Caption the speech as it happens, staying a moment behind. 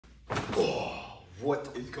What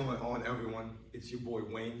is going on, everyone? It's your boy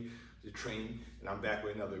Wayne, the Train, and I'm back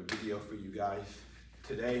with another video for you guys.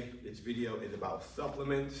 Today, this video is about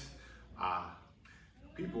supplements.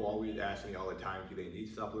 People always ask me all the time, do they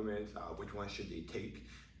need supplements? Which ones should they take?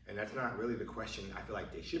 And that's not really the question I feel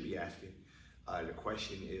like they should be asking. The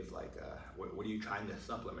question is like, what are you trying to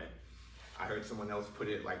supplement? I heard someone else put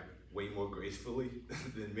it like way more gracefully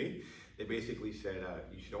than me. They basically said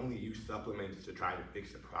you should only use supplements to try to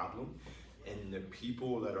fix a problem. And the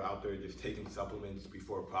people that are out there just taking supplements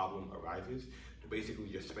before a problem arises, they're basically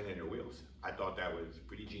just spinning their wheels. I thought that was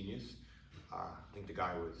pretty genius. I think the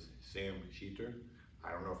guy was Sam Sheeter.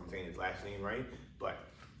 I don't know if I'm saying his last name right, but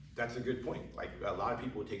that's a good point. Like, a lot of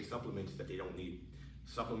people take supplements that they don't need.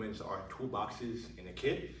 Supplements are toolboxes in a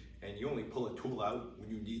kit, and you only pull a tool out when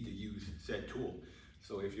you need to use said tool.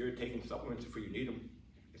 So if you're taking supplements before you need them,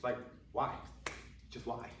 it's like, why? Just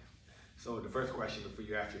why? So the first question before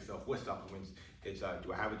you ask yourself what supplements is,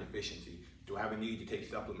 do I have a deficiency? Do I have a need to take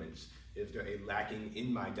supplements? Is there a lacking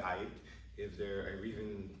in my diet? Is there a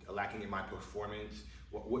reason, a lacking in my performance?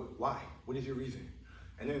 Why? What is your reason?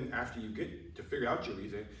 And then after you get to figure out your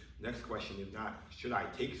reason, next question is not, should I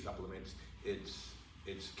take supplements? It's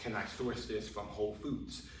can I source this from whole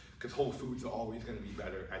foods? Because whole foods are always going to be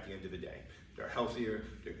better at the end of the day. They're healthier,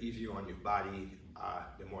 they're easier on your body,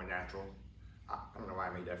 they're more natural. I don't know why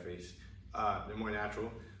I made that face. They're more natural,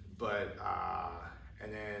 but,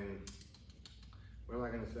 and then, what am I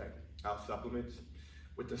gonna say? Supplements.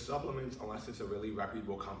 With the supplements, unless it's a really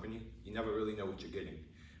reputable company, you never really know what you're getting.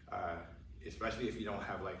 Especially if you don't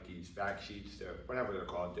have like these fact sheets, whatever they're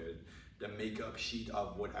called, the makeup sheet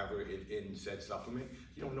of whatever is in said supplement,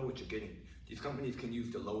 you don't know what you're getting. These companies can use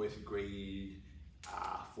the lowest grade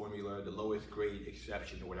formula, the lowest grade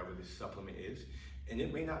exception to whatever this supplement is, and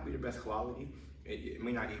it may not be the best quality. You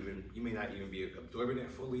may not even be absorbing it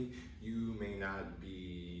fully.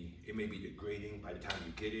 It may be degrading by the time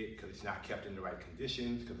you get it because it's not kept in the right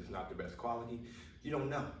conditions, because it's not the best quality. You don't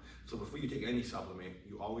know. So before you take any supplement,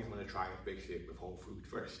 you always want to try and fix it with whole food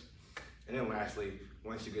first. And then lastly,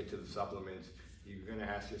 once you get to the supplements, you're gonna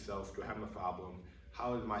ask yourself, do I have a problem?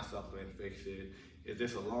 How does my supplement fix it? Is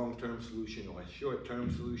this a long-term solution or a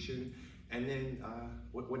short-term solution? And then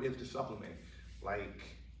what is the supplement? Like,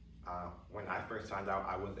 when I first found out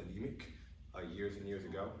I was anemic years and years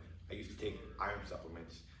ago, I used to take iron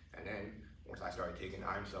supplements. And then once I started taking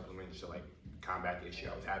iron supplements to like combat the issue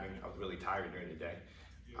I was having, I was really tired during the day.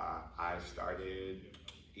 I started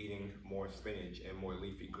eating more spinach and more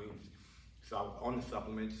leafy greens. So I was on the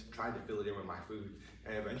supplements, tried to fill it in with my food,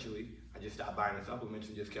 and eventually I just stopped buying the supplements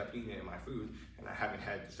and just kept eating it in my food, and I haven't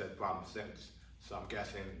had said problem since. So I'm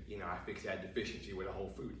guessing, I fixed that deficiency with a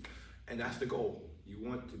whole food. And that's the goal. You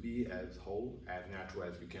want to be as whole, as natural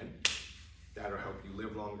as you can. That'll help you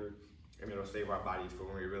live longer, and it'll save our bodies for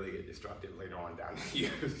when we really get destructive later on down the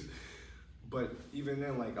years. But even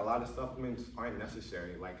then, like, a lot of supplements aren't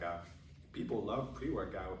necessary. Like, people love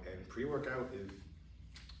pre-workout, and pre-workout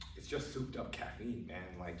it's just souped up caffeine,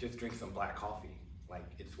 man. Like, just drink some black coffee. Like,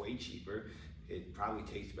 it's way cheaper. It probably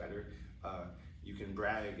tastes better. You can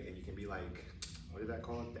brag, and you can be like, what is that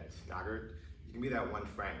called? That snoggart. You can be that one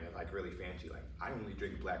friend that's like really fancy, like, I only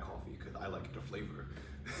drink black coffee because I like the flavor.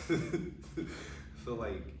 So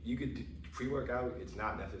like, you could pre-workout, it's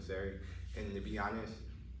not necessary. And to be honest,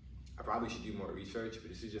 I probably should do more research, but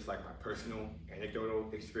this is just like my personal anecdotal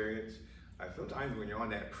experience. Sometimes when you're on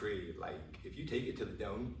that pre, like, if you take it to the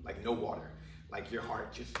dome, like no water, like your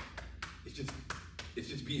heart it's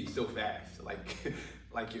just beating so fast.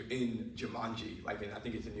 Like you're in Jumanji, like, and I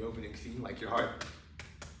think it's in the opening scene, like your heart,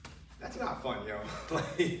 that's not fun, yo.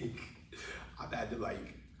 Like, I've had to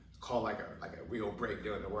like call like a real break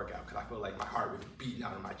during the workout because I feel like my heart was beating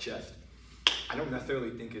out of my chest. I don't necessarily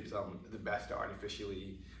think it's the best to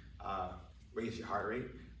artificially raise your heart rate.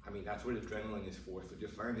 I mean, that's what adrenaline is for. So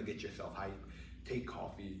just learn to get yourself hyped. Take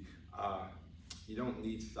coffee. You don't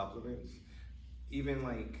need supplements. Even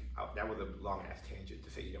like, that was a long ass tangent to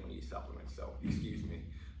say you don't need supplements, so excuse me.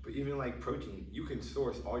 But even like protein, you can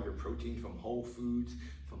source all your protein from whole foods,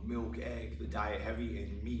 from milk, eggs, the diet heavy,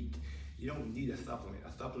 and meat. You don't need a supplement.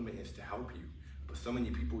 A supplement is to help you. But so many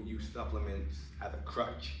people use supplements as a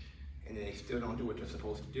crutch, and then they still don't do what they're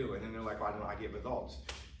supposed to do. And then they're like, why don't I get results?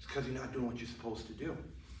 It's because you're not doing what you're supposed to do.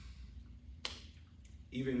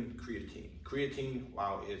 Even creatine. Creatine,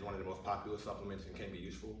 while it is one of the most popular supplements and can be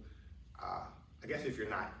useful, I guess if you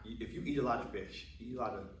eat a lot of fish, eat a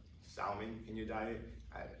lot of salmon in your diet,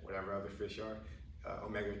 whatever other fish are,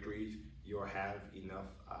 omega-3s, you'll have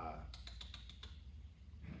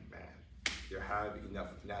enough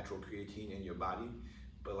natural creatine in your body,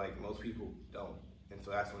 but like most people don't. And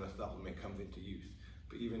so that's when a supplement comes into use.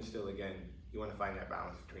 But even still, again, you want to find that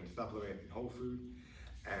balance between supplement and whole food.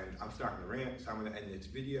 And I'm starting to rant, so I'm going to end this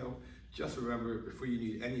video. Just remember, before you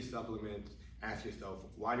need any supplements, ask yourself,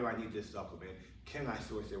 why do I need this supplement? Can I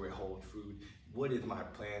source it with whole food? What is my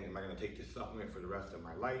plan? Am I going to take this supplement for the rest of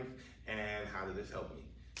my life? And how does this help me?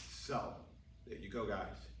 So, there you go,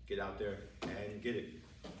 guys. Get out there and get it.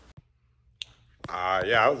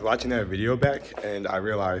 Yeah, I was watching that video back and I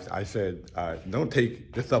realized I said, don't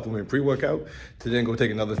take the supplement pre-workout to then go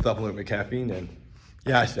take another supplement with caffeine. And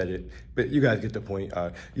yeah, I said it, but you guys get the point.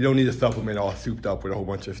 You don't need a supplement all souped up with a whole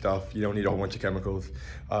bunch of stuff. You don't need a whole bunch of chemicals.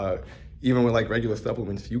 Even with like regular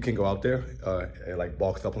supplements, you can go out there at like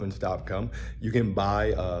bulksupplements.com. You can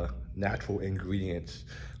buy natural ingredients.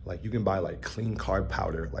 Like you can buy like clean carb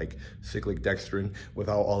powder, like cyclic dextrin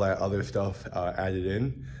without all that other stuff added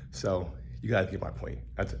in. So you guys get my point.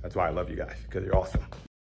 That's why I love you guys, because you're awesome.